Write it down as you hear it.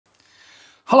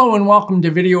Hello and welcome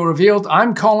to Video Revealed.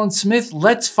 I'm Colin Smith.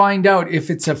 Let's find out if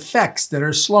it's effects that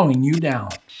are slowing you down.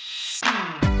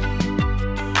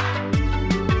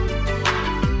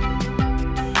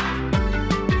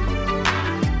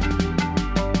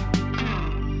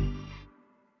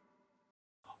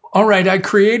 All right, I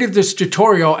created this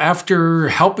tutorial after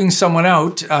helping someone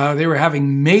out. They were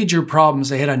having major problems.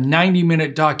 They had a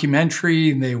 90-minute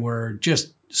documentary and they were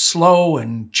just slow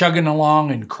and chugging along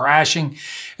and crashing,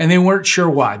 and they weren't sure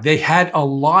why. They had a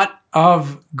lot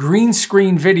of green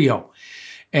screen video,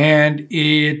 and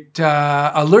it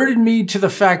alerted me to the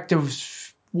fact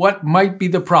of what might be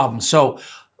the problem. So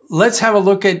let's have a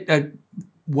look at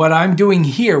what I'm doing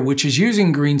here, which is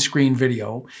using green screen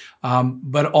video,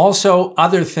 but also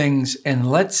other things, and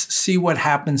let's see what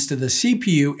happens to the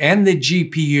CPU and the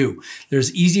GPU.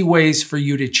 There's easy ways for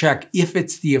you to check if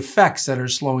it's the effects that are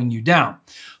slowing you down.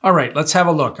 All right, let's have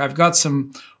a look. I've got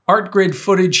some Artgrid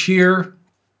footage here.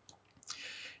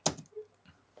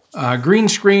 Green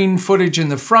screen footage in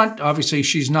the front. Obviously,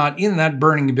 she's not in that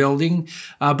burning building,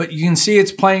 but you can see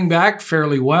it's playing back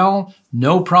fairly well.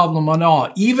 No problem at all.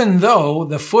 Even though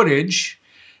the footage,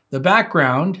 the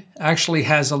background, actually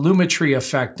has a Lumetri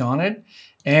effect on it,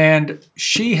 and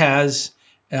she has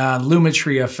a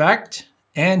Lumetri effect,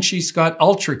 and she's got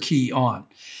Ultra Key on.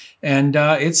 And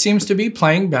it seems to be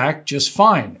playing back just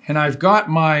fine. And I've got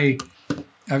my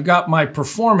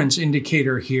performance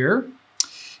indicator here.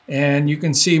 And you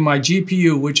can see my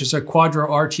GPU, which is a Quadro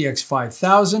RTX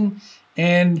 5000,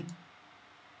 and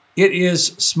it is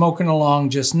smoking along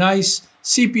just nice.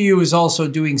 CPU is also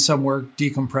doing some work,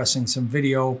 decompressing some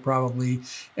video probably,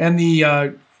 and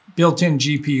the built-in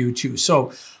GPU too.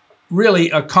 So really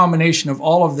a combination of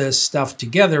all of this stuff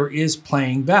together is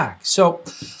playing back. So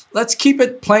let's keep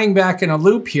it playing back in a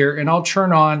loop here, and I'll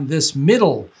turn on this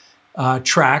middle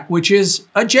track, which is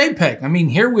a JPEG. I mean,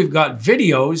 here we've got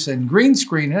videos and green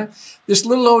screen. This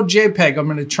little old JPEG, I'm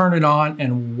going to turn it on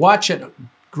and watch it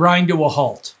grind to a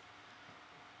halt.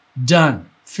 Done.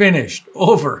 Finished.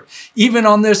 Over. Even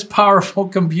on this powerful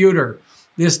computer,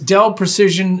 this Dell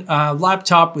Precision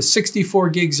laptop with 64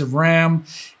 gigs of RAM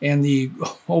and the,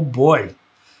 oh boy,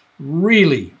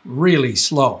 really, really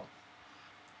slow.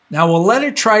 Now we'll let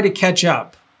it try to catch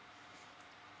up.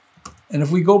 And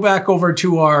if we go back over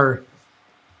to our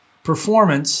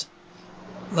performance,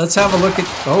 let's have a look at,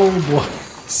 oh boy,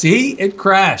 see, it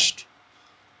crashed.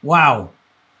 Wow.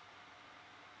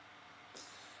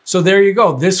 So there you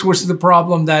go. This was the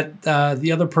problem that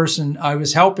the other person I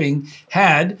was helping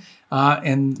had.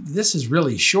 And this is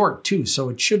really short too, so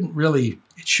it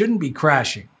shouldn't be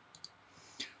crashing.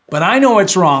 But I know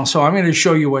it's wrong, so I'm going to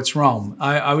show you what's wrong.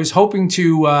 I was hoping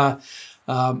to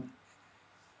have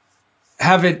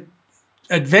it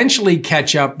eventually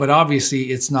catch up, but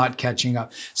obviously it's not catching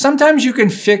up. Sometimes you can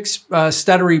fix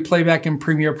stuttery playback in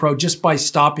Premiere Pro just by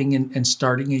stopping and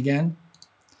starting again.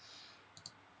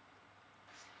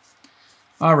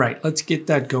 All right, let's get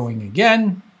that going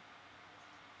again.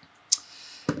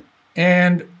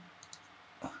 And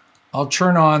I'll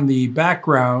turn on the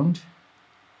background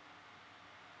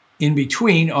in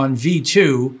between on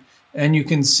V2, and you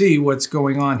can see what's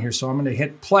going on here. So I'm going to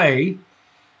hit play,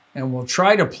 and we'll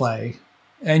try to play.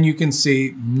 And you can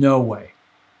see, no way.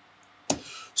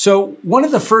 So one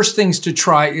of the first things to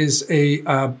try is a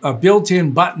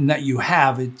built-in button that you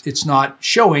have. It's not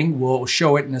showing. We'll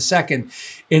show it in a second.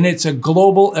 And it's a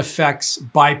global effects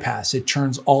bypass. It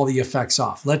turns all the effects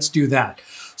off. Let's do that.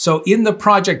 So in the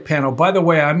project panel, by the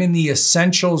way, I'm in the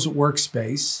Essentials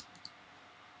workspace.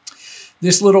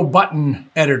 This little button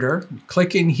editor,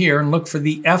 click in here and look for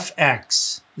the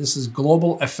FX. This is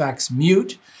Global Effects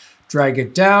Mute. Drag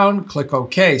it down, click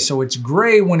OK. So it's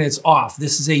gray when it's off.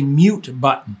 This is a mute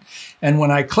button. And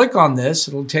when I click on this,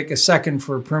 it'll take a second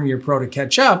for Premiere Pro to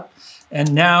catch up.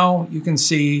 And now you can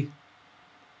see,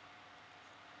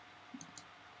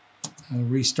 I'll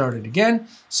restart it again.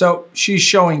 So she's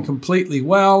showing completely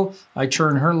well. I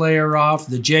turn her layer off.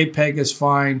 The JPEG is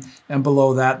fine. And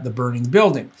below that, the burning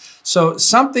building. So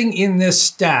something in this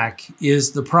stack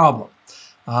is the problem.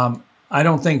 I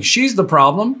don't think she's the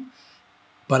problem,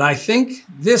 but I think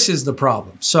this is the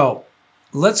problem. So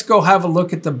let's go have a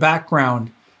look at the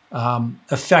background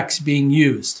effects being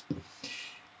used.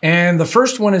 And the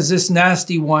first one is this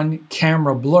nasty one,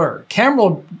 camera blur.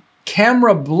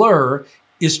 Camera blur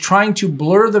is trying to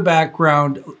blur the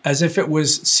background as if it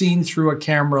was seen through a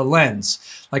camera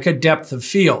lens, like a depth of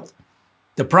field.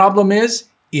 The problem is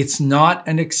it's not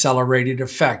an accelerated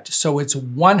effect. So it's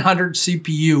 100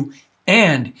 CPU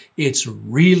and it's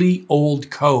really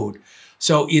old code.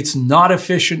 So it's not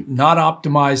efficient, not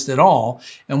optimized at all.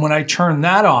 And when I turn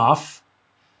that off,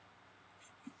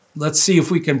 Let's see if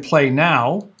we can play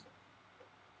now.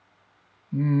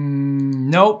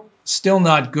 Nope, still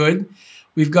not good.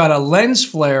 We've got a lens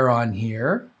flare on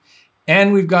here,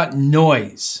 and we've got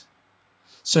noise.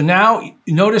 So now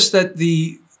notice that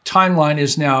the timeline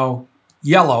is now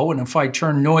yellow, and if I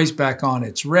turn noise back on,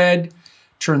 it's red.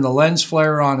 Turn the lens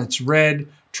flare on, it's red.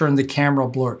 Turn the camera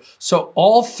blur. So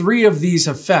all three of these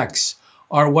effects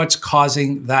are what's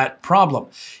causing that problem.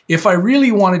 If I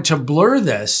really wanted to blur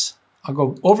this, I'll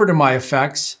go over to my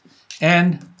effects,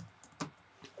 and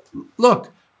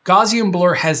look, Gaussian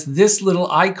blur has this little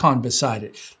icon beside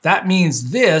it. That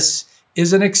means this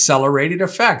is an accelerated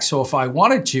effect. So if I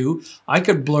wanted to, I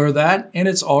could blur that, and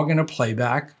it's all going to play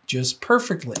back just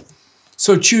perfectly.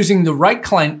 So choosing the right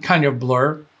kind of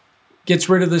blur gets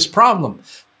rid of this problem.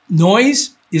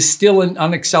 Noise is still an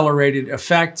unaccelerated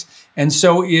effect, and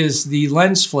so is the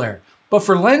lens flare. But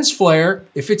for lens flare,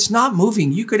 if it's not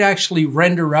moving, you could actually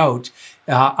render out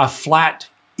a flat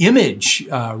image,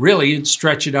 really, and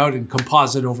stretch it out and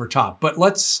composite over top. But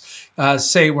let's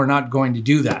say we're not going to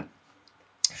do that.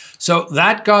 So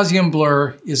that Gaussian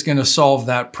blur is going to solve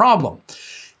that problem.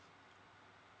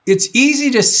 It's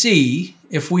easy to see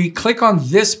if we click on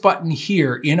this button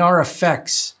here in our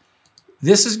effects.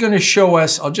 This is going to show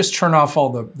us, I'll just turn off all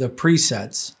the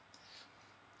presets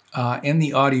and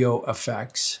the audio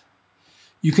effects.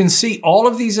 You can see all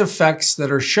of these effects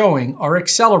that are showing are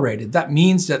accelerated. That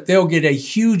means that they'll get a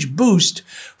huge boost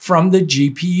from the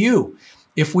GPU.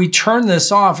 If we turn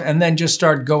this off and then just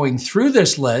start going through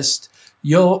this list,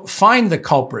 you'll find the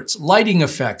culprits. Lighting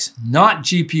effects, not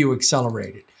GPU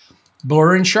accelerated.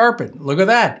 Blur and sharpen, look at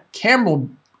that.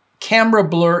 Camera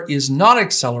blur is not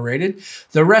accelerated.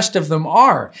 The rest of them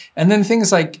are. And then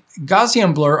things like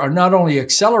Gaussian blur are not only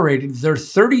accelerated, they're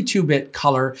 32-bit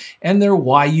color and they're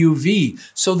YUV.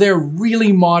 So they're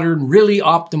really modern, really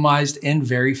optimized, and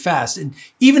very fast. And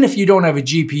even if you don't have a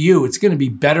GPU, it's going to be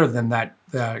better than that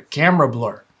camera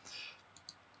blur.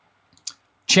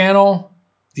 Channel,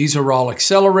 these are all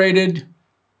accelerated.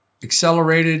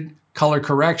 Color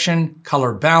correction,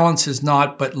 color balance is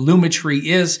not, but lumetry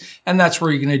is, and that's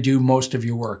where you're going to do most of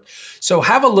your work. So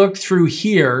have a look through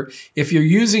here. If you're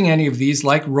using any of these,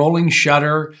 like rolling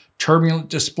shutter, turbulent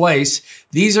displace,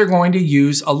 these are going to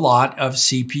use a lot of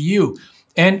CPU.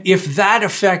 And if that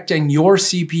effect and your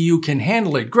CPU can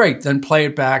handle it, great, then play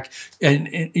it back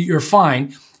and you're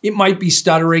fine. It might be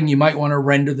stuttering, you might want to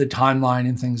render the timeline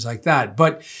and things like that.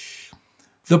 But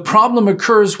the problem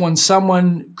occurs when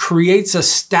someone creates a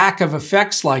stack of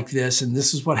effects like this, and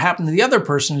this is what happened to the other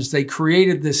person, is they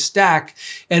created this stack,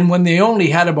 and when they only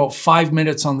had about 5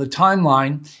 minutes on the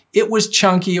timeline, it was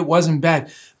chunky, it wasn't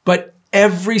bad, but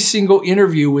every single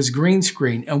interview was green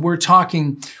screen, and we're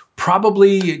talking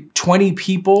probably 20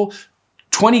 people,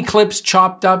 20 clips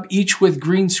chopped up, each with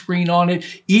green screen on it,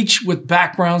 each with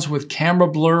backgrounds with camera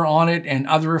blur on it and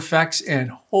other effects, and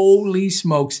holy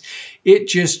smokes, it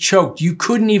just choked. You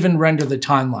couldn't even render the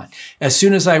timeline. As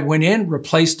soon as I went in,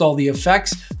 replaced all the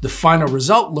effects, the final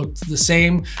result looked the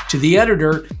same to the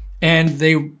editor, and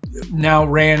they now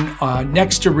ran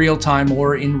next to real time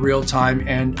or in real time,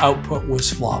 and output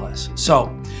was flawless.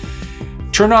 So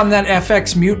turn on that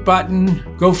FX mute button,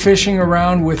 go fishing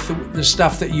around with the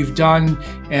stuff that you've done,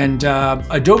 and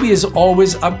Adobe is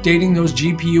always updating those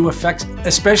GPU effects,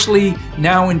 especially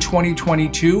now in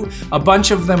 2022. A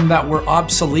bunch of them that were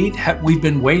obsolete, we've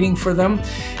been waiting for them,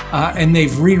 and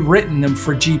they've rewritten them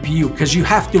for GPU, because you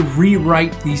have to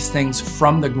rewrite these things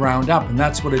from the ground up, and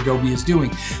that's what Adobe is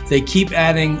doing. They keep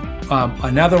adding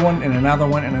another one and another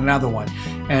one and another one.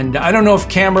 And I don't know if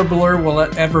camera blur will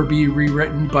ever be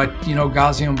rewritten, but you know,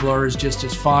 Gaussian blur is just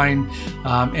as fine.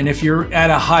 And if you're at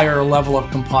a higher level of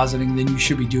compositing, then you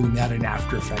should be doing that in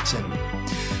After Effects anyway.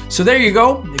 So there you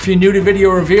go. If you're new to Video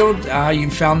Revealed, you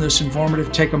found this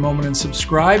informative, take a moment and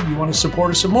subscribe. You want to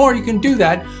support us some more, you can do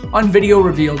that on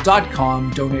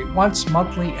VideoRevealed.com. Donate once,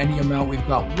 monthly, any amount. We've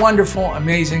got wonderful,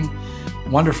 amazing,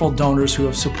 wonderful donors who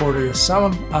have supported us,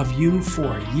 some of you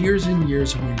for years and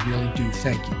years, and we really do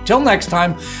thank you. Till next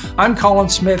time, I'm Colin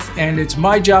Smith, and it's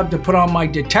my job to put on my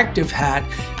detective hat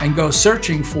and go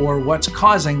searching for what's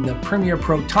causing the Premiere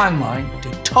Pro timeline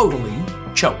to totally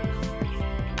choke.